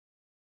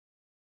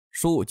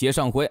书接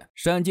上回，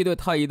山鸡对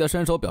太乙的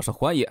身手表示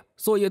怀疑，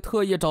所以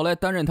特意找来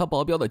担任他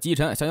保镖的姬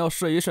晨，想要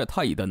试一试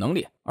太乙的能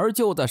力。而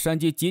就在山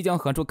鸡即将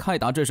喊出开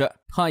打之时，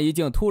太乙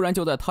竟突然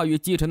就在他与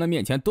姬晨的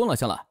面前蹲了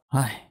下来。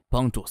哎，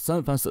帮主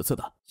三番四次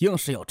的，硬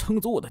是要撑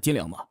足我的斤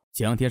两吗？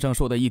江天生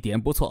说的一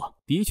点不错，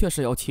的确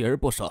是要锲而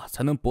不舍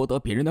才能博得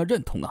别人的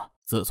认同啊。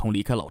自从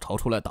离开老巢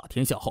出来打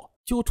天下后，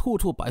就处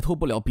处摆脱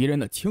不了别人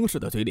的轻视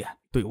的嘴脸，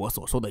对我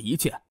所说的一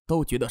切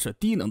都觉得是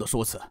低能的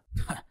说辞。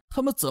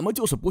他们怎么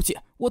就是不信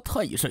我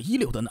太乙是一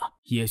流的呢？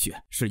也许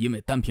是因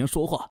为单凭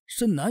说话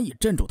是难以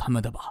镇住他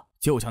们的吧。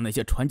就像那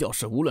些传教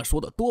士，无论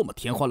说的多么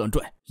天花乱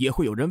坠，也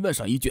会有人问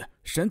上一句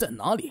神在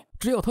哪里，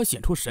只要他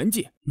显出神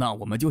迹，那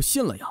我们就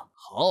信了呀。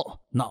好，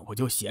那我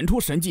就显出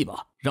神迹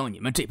吧，让你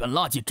们这帮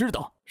垃圾知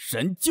道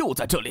神就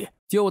在这里。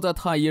就在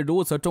太乙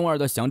如此中二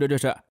的想着之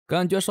时，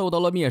感觉受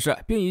到了蔑视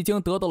并已经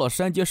得到了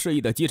山鸡示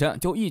意的姬晨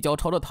就一脚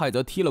朝着太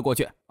子踢了过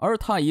去，而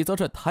太乙则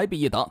是抬臂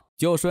一挡，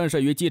就顺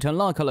势与姬晨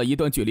拉开了一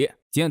段距离。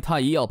见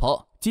太乙要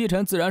跑，姬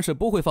晨自然是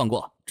不会放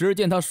过，只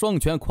见他双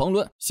拳狂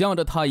抡，向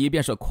着太乙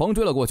便是狂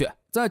追了过去。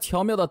在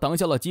巧妙地挡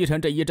下了姬晨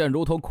这一阵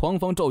如同狂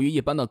风骤雨一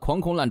般的狂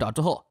轰滥炸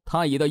之后，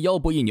太乙的腰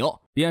部一扭，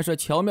便是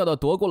巧妙地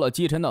躲过了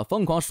姬晨那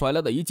疯狂甩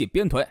来的一记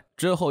鞭腿，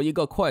之后一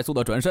个快速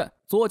的转身，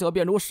左脚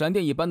便如闪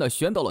电一般的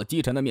旋到了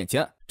姬晨的面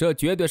前。这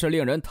绝对是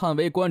令人叹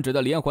为观止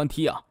的连环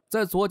踢啊！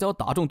在左脚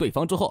打中对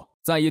方之后，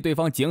再以对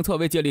方颈侧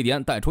为借力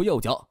点带出右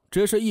脚，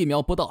只是1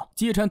秒不到，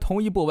姬晨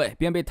同一部位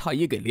便被太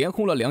乙给连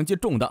轰了2记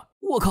重的。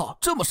我靠，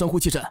这么神乎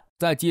其神！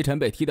在姬晨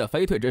被踢得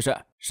飞退之时，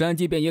山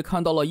鸡便已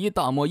看到了一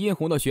大抹殷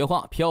红的雪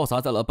花飘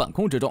洒在了半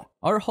空之中，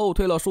而后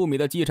退了数米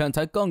的姬晨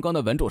才刚刚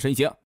的稳住身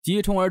形，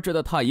急冲而至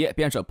的太乙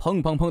便是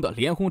砰砰砰的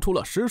连轰出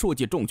了10数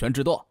记重拳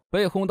之多。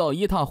被轰到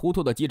一塌糊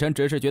涂的姬晨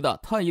只是觉得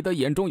太乙的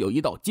眼中有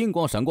一道金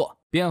光闪过，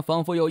便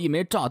仿佛有一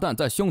枚炸弹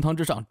在胸膛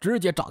之上直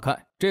接炸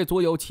开，这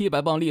足有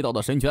700磅力道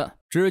的神拳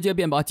直接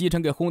便把姬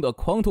晨给轰得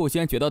狂吐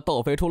鲜血的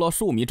倒飞出了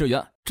数米之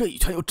远。这一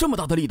拳有这么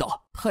大的力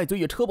道，太子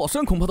与车宝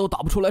生恐怕都打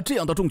不出来这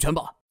样的重拳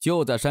吧。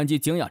就在山鸡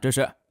惊讶之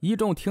时，一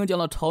众听见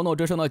了吵闹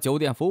之声的酒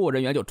店服务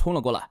人员就冲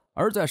了过来，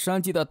而在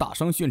山鸡的大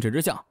声训斥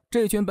之下，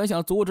这群本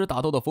想阻止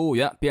打斗的服务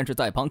员便是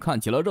在旁看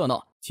起了热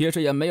闹。其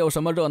实也没有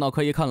什么热闹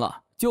可以看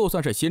了，就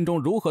算是心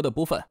中如何的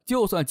不忿，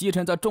就算姬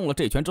晨在中了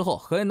这拳之后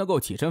还能够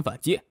起身反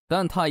击，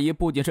但太乙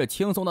不仅是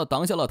轻松的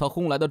挡下了他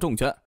轰来的重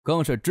拳，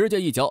更是直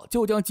接一脚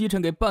就将姬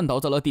晨给绊倒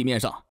在了地面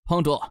上。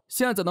帮主，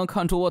现在能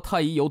看出我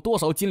太乙有多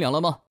少斤两了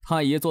吗？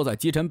太乙坐在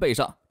姬晨背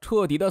上，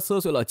彻底的撕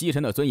碎了姬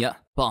晨的尊严。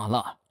罢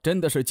了，真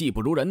的是技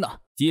不如人呐！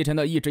姬晨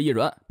的意志一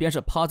软，便是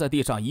趴在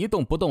地上一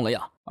动不动了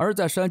呀。而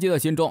在山鸡的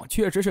心中，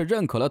确实是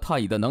认可了太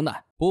乙的能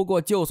耐。不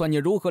过，就算你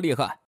如何厉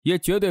害，也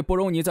绝对不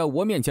容你在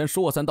我面前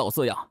说三道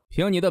四呀。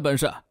凭你的本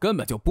事，根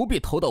本就不必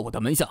投到我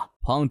的门下。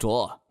帮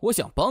主，我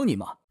想帮你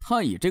嘛。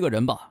太乙这个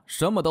人吧，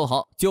什么都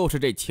好，就是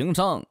这情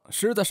商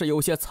实在是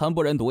有些惨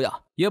不忍睹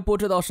呀。也不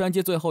知道山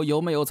鸡最后有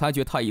没有采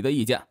取太乙的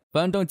意见，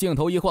反正镜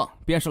头一晃，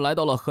便是来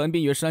到了横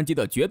滨与山鸡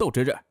的决斗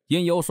之日。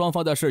因由双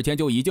方在事前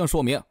就已经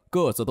说明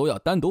各自都要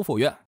单独复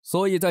原，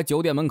所以在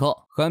酒店门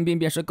口，横滨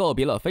便是告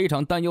别了非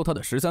常担忧他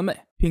的13妹。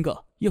斌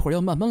哥，一会儿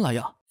要慢慢来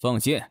呀。放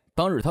心，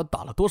当日他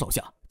打了多少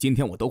下，今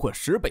天我都会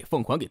10倍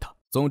奉还给他。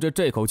总之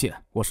这口气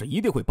我是一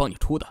定会帮你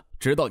出的，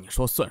直到你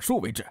说算数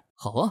为止。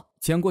好啊，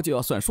见过就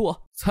要算数啊，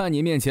在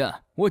你面前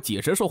我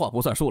几时说话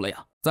不算数了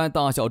呀。在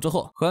大笑之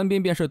后，横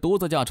滨便是独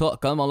自驾车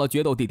赶往了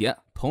决斗地点。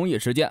同一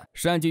时间，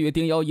山鸡与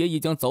丁瑶也已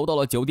经走到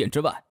了酒店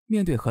之外。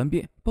面对横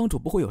滨，帮主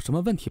不会有什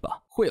么问题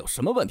吧？会有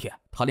什么问题？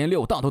他连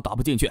6大都打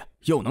不进去，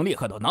又能厉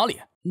害到哪里？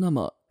那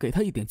么给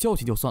他一点教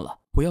训就算了，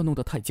不要弄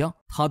得太僵。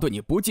他对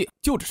你不敬，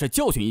就只是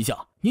教训一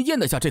下，你咽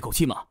得下这口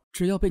气吗？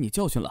只要被你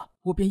教训了，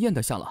我便咽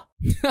得下了。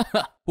哈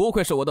哈，不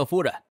愧是我的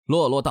夫人，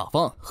落落大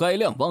方，海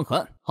量汪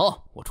涵。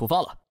好，我出发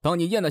了。当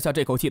你咽得下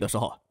这口气的时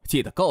候，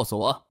记得告诉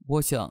我。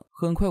我想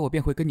很快我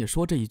便会跟你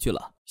说这一句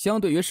了。相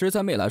对于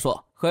13妹来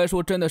说，海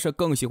叔真的是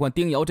更喜欢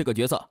丁瑶这个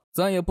角色。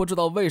咱也不知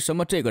道为什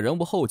么这个人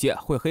物后期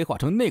会黑化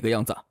成那个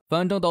样子，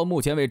反正到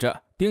目前为止，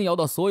丁瑶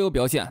的所有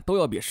表现都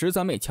要比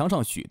13妹强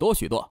上许多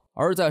许多。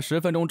而在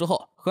10分钟之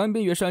后，横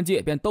滨与山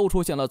鸡便都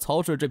出现了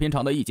曹氏制品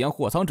厂的一间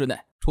货仓之内。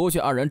除去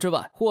2人之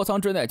外，货仓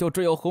之内就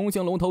只有红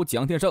星龙头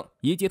蒋天生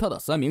以及他的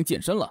3名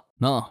近身了。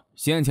那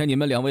先前你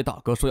们2位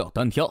大哥说要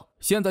单挑，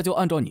现在就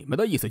按照你们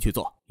的意思去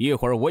做。一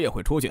会儿我也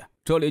会出去，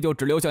这里就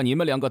只留下你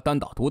们2个单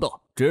打独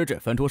斗，直至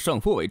分出胜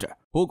负为止。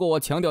不过我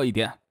强调一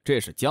点，这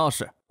是家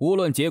事，无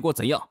论结果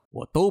怎样，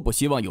我都不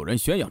希望有人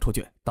宣扬出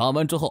去。打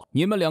完之后，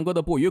你们2个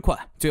的不愉快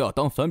就要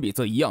当粉笔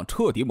字一样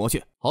彻底抹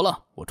去。好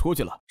了，我出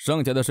去了，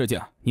剩下的事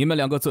情你们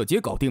2个自己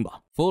搞定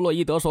吧。弗洛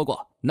伊德说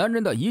过，男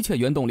人的一切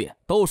原动力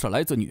都是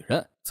来自女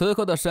人。此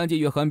刻的山鸡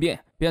与横滨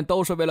便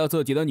都是为了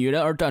自己的女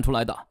人而站出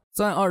来的。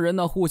在2人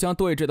那互相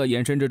对峙的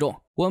眼神之中，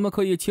我们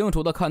可以清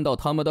楚地看到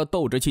他们的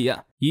斗志气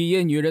焰已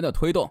因女人的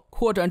推动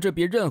扩展至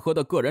比任何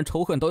的个人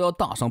仇恨都要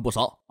大上不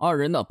少。2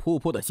人那噗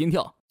噗的心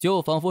跳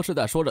就仿佛是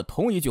在说着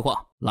同一句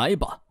话，来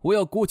吧，我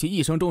要鼓起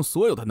一生中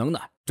所有的能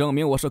耐，证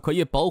明我是可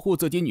以保护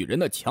自己女人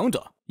的强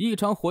者。一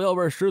场火药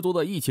味十足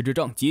的义气之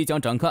争即将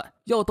展开，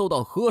要斗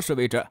到何时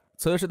为止？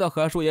此时的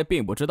海叔也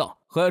并不知道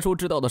海叔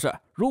知道的是，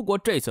如果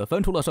这次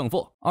分出了胜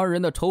负，二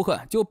人的仇恨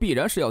就必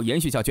然是要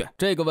延续下去。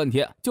这个问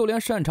题，就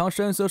连擅长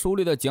深思熟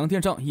虑的蒋天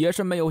生也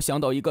是没有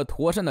想到一个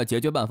妥善的解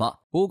决办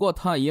法。不过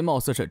太乙貌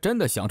似是真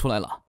的想出来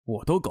了，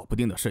我都搞不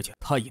定的事情，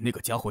太乙那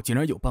个家伙竟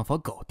然有办法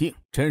搞定，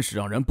真是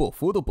让人不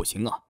服都不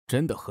行啊！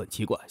真的很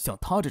奇怪，像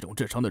他这种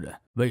智商的人，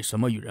为什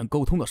么与人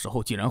沟通的时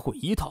候竟然会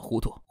一塌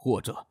糊涂？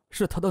或者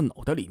是他的脑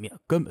袋里面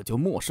根本就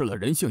漠视了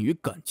人性与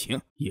感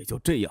情，也就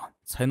这样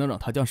才能让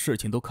他将事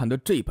情都看得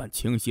这般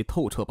清晰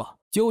透彻吧？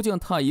究竟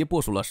太乙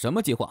部署了什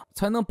么计划，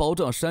才能保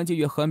证山鸡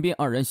与韩冰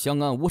二人相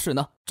安无事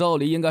呢？照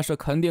理应该是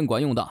肯定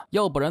管用的，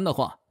要不然的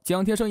话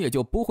蒋天生也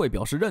就不会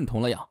表示认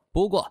同了呀。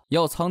不过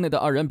要舱内的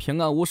二人平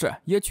安无事，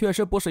也确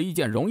实不是一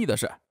件容易的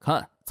事。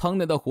看，舱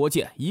内的火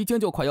气已经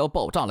就快要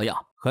爆炸了呀。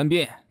韩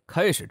冰，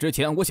开始之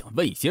前我想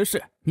问一些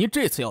事，你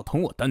这次要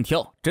同我单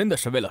挑，真的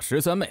是为了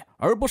13妹，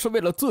而不是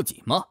为了自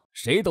己吗？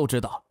谁都知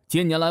道，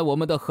近年来我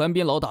们的韩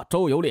冰老大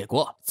周游列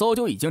国，早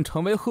就已经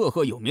成为赫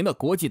赫有名的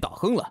国际大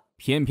亨了。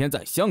偏偏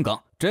在香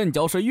港，阵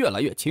脚是越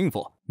来越轻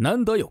浮，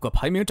难得有个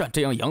排名战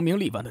这样扬名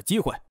立万的机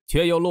会，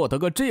却又落得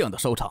个这样的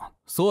收场。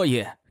所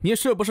以你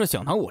是不是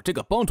想拿我这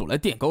个帮主来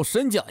垫高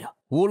身价呀？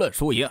无论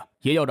输赢，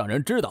也要让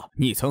人知道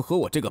你曾和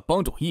我这个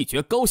帮主一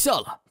决高下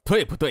了，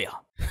对不对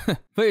呀？哼，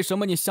为什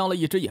么你瞎了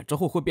一只眼之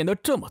后会变得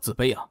这么自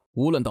卑啊？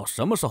无论到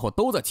什么时候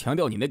都在强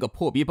调你那个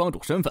破逼帮主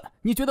身份，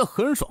你觉得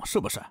很爽是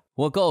不是？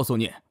我告诉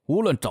你，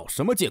无论找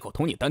什么借口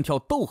同你单挑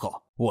都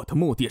好，我的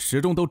目的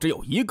始终都只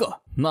有一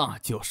个，那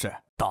就是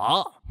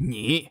打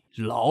你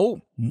老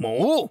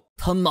母！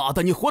他妈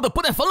的，你活得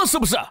不耐烦了是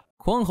不是？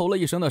狂吼了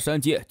一声的山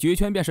鸡举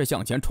拳便是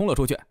向前冲了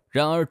出去，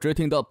然而只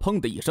听得砰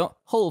的一声，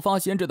后发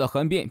先至的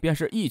韩冰便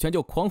是一拳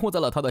就狂轰在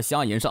了他的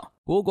瞎眼上。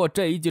不过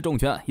这一记重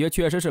拳也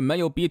确实是没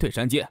有逼退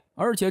山鸡，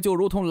而且就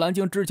如同蓝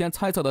鲸之前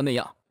猜测的那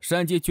样，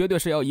山鸡绝对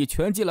是要以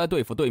拳击来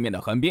对付对面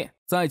的韩冰。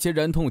在其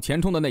忍痛前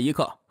冲的那一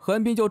刻，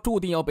韩冰就注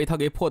定要被他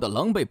给破得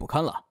狼狈不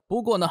堪了。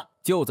不过呢，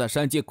就在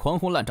山鸡狂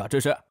轰滥炸之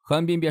时，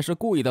韩冰便是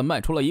故意的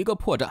迈出了一个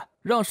破绽，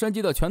让山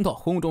鸡的拳头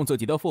轰中自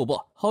己的腹部，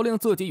好令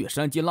自己与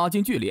山鸡拉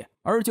近距离。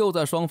而就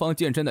在双方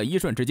近身的一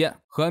瞬之间，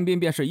韩冰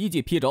便是一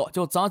记劈肘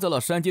就砸在了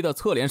山鸡的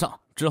侧脸上。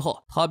之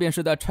后他便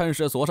是在趁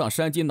势锁上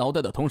山鸡脑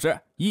袋的同时，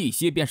一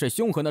袭便是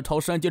凶狠的朝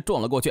山鸡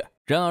撞了过去。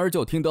然而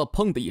就听得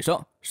砰的一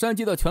声，山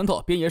鸡的拳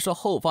头便也是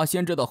后发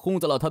先至的轰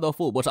在了他的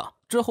腹部上。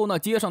之后呢，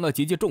接上的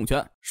几记重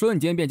拳瞬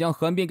间便将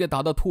韩冰给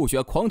打得吐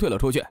血狂退了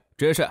出去。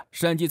只是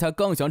山鸡才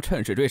刚想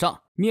趁势追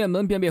上，面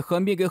门便被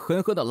韩冰给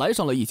狠狠的来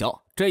上了一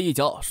脚，这一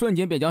脚瞬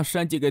间便将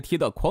山鸡给踢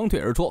得狂退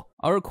而出。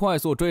而快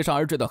速追杀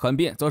而至的韩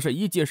冰则是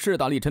一记势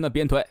大力沉的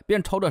鞭腿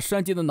便朝着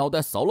山鸡的脑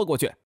袋扫了过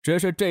去。只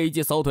是这一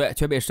记扫腿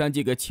却被山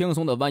鸡给轻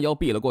松的弯腰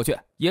避了过去。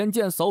眼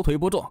见扫腿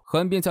不中，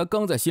韩冰才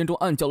刚在心中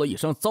暗叫了一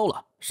声糟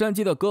了，山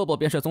鸡的胳膊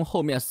便是从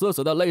后面死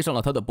死的勒上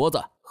了他的脖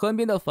子。韩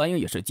冰的反应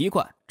也是极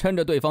快，趁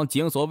着对方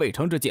紧锁未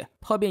成之际，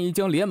他便已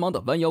经连忙的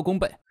弯腰弓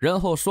背，然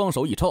后双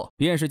手一抽，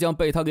便是将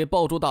被他给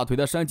抱住大腿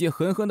的山鸡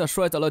狠狠的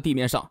摔在了地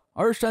面上。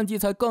而山鸡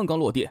才刚刚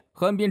落地，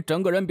韩冰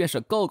整个人便是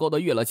高高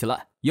的跃了起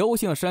来。有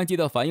幸山鸡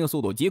的反应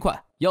速度极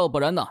快，要不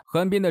然呢，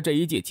韩冰的这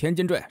一记千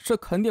斤坠是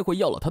肯定会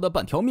要了他的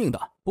半条命的。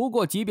不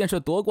过即便是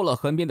夺过了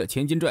韩冰的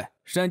千斤坠，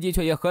山鸡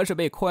却也还是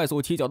被快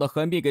速起脚的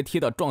韩冰给踢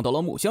得撞到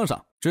了木箱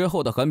上。之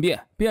后的韩冰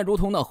便如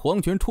同那黄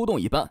群出动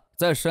一般，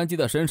在山鸡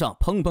的身上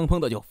砰砰砰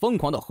的就疯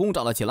狂的轰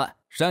炸了起来。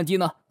山鸡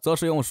呢，则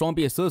是用双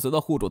臂死死的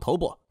护住头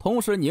部，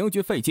同时凝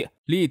聚废气，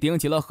力顶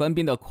起了韩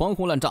冰的狂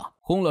轰滥炸。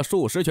轰了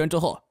数十拳之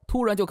后，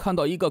突然就看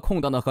到一个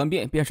空档的韩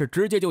冰便是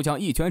直接就将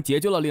一拳解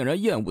决了令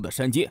人厌恶的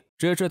山鸡。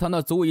只是他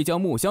那足以将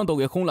木箱都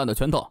给轰烂的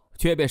拳头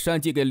却被山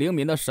鸡给灵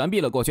敏的闪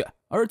避了过去。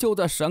而就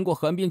在闪过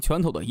韩冰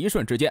拳头的一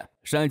瞬之间，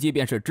山鸡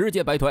便是直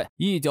接摆腿，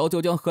一脚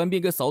就将韩冰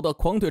给扫得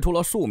狂退出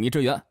了数米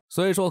之远。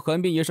虽说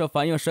韩冰也是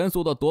反应神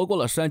速的夺过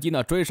了山鸡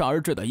那追杀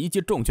而至的一记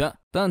重拳，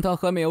但他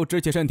还没有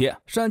直起身体，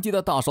山鸡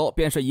的大手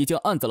便是已经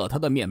按在了他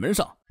的面门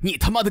上。你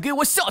他妈的给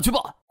我下去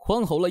吧！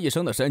狂吼了一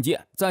声的山鸡，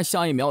在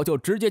下一秒就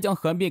直接将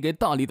韩冰给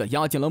大力的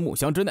压进了木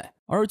箱之内。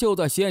而就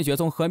在鲜血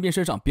从韩冰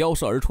身上飙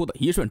射而出的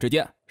一瞬之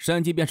间，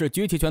山鸡便是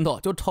举起拳头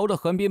就朝着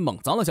韩冰猛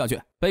砸了下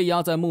去。被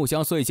压在木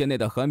箱碎屑内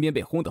的韩冰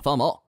被轰得发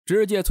毛，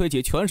直接淬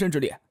起全身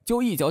之力，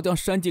就一脚将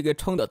山鸡给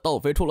撑得倒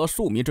飞出了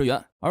数米之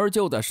远。而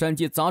就在山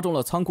鸡砸中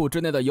了仓库之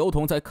内的油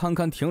桶才堪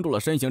堪停住了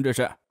身形之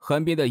时，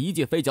韩冰的一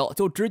记飞脚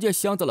就直接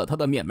镶在了他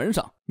的面门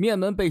上。面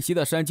门被袭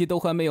的山鸡都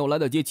还没有来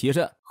得及起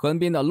身，韩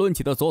冰那抡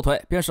起的左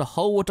腿便是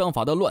毫无章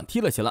法的乱踢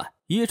了起来。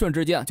一瞬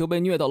之间就被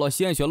虐到了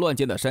鲜血乱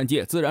溅的山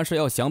鸡自然是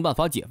要想办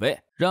法解围。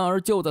然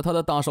而就在他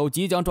的大手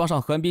即将抓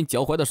上韩冰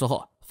脚踝的时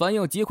候，反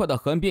应极快的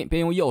韩冰便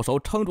用右手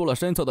撑住了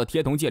身侧的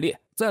铁桶借力，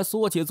在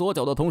缩起左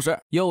脚的同时，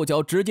右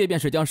脚直接便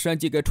是将山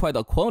鸡给踹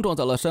得狂撞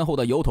在了身后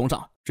的油桶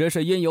上。只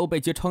是因由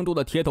被其撑住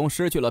的铁桶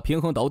失去了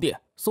平衡倒地，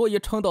所以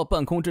撑到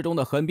半空之中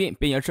的韩冰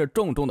便也是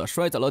重重的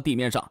摔在了地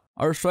面上。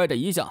而摔着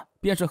一下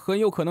便是很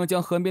有可能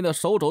将韩冰的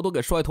手肘都给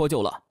摔脱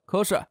臼了。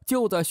可是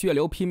就在血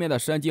流披面的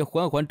山鸡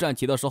缓缓站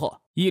起的时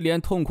候，一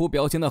脸痛苦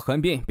表情的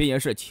韩冰便也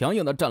是强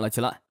硬的站了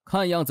起来。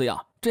看样子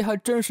呀，这还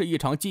真是一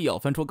场既要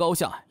分出高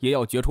下也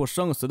要决出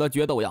生死的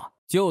决斗呀。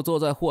就坐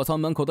在货仓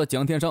门口的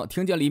蒋天生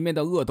听见里面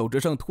的恶斗之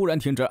声突然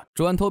停止，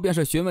转头便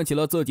是询问起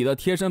了自己的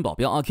贴身保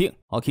镖阿 King。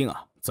 阿 King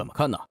啊，怎么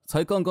看呢？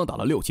才刚刚打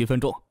了6、7分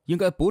钟，应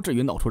该不至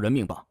于闹出人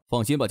命吧？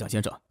放心吧，蒋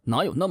先生，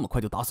哪有那么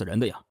快就打死人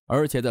的呀？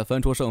而且在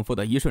分出胜负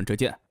的一瞬之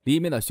间，里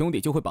面的兄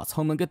弟就会把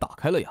舱门给打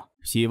开了呀。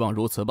希望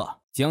如此吧。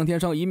蒋天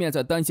生一面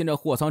在担心着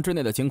货仓之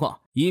内的情况，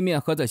一面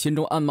还在心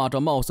中暗骂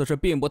着貌似是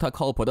并不太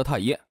靠谱的太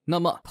乙。那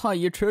么太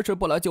乙迟迟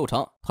不来救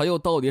场，他又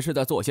到底是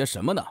在做些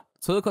什么呢？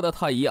此刻的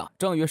太乙啊，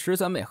正与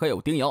13妹还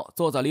有丁瑶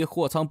坐在离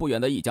货仓不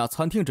远的一家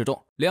餐厅之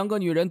中，两个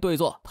女人对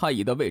坐，太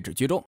乙的位置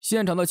居中，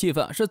现场的气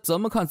氛是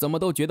怎么看怎么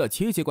都觉得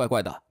奇奇怪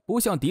怪的，不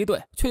像敌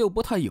对，却又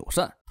不太友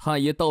善。太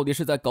乙到底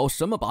是在搞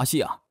什么把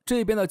戏啊？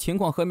这边的情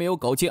况还没有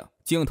搞清，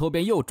镜头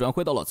便又转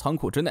回到了仓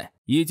库之内。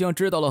已经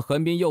知道了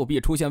横滨右臂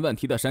出现问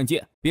题的山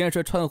鸡，便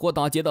是趁火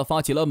打劫的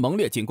发起了猛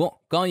烈进攻。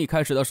刚一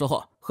开始的时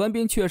候，横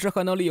滨确实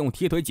还能利用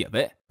踢腿解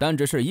围，但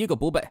只是一个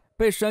不备，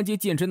被山鸡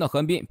近身的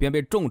横滨便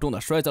被重重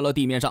的摔在了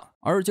地面上。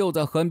而就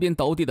在横滨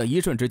倒地的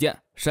一瞬之间，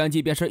山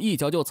鸡便是一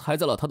脚就踩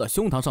在了他的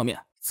胸膛上面。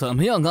怎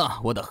么样啊，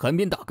我的横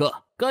滨大哥，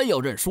该要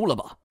认输了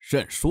吧？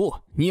认输？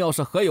你要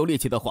是还有力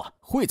气的话，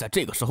会在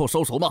这个时候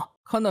收手吗？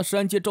看那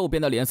山鸡骤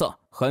变的脸色，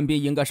横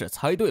滨应该是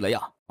猜对了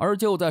呀。而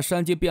就在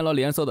山鸡变了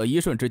脸色的一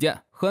瞬之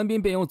间，横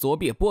滨便用左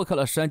臂拨开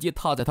了山鸡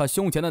踏在他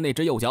胸前的那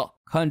只右脚。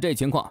看这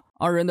情况，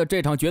二人的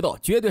这场决斗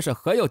绝对是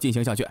还要进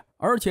行下去，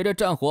而且这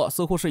战火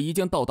似乎是已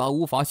经到达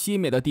无法熄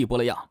灭的地步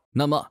了呀。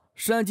那么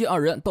山鸡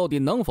二人到底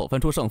能否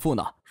分出胜负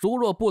呢？如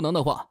若不能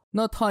的话，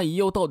那太乙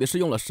又到底是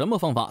用了什么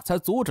方法才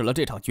阻止了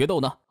这场决斗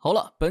呢？好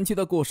了，本期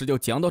的故事就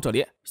讲到这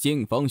里，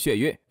腥风血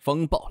雨，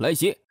风暴来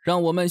袭，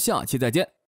让我们下期再见。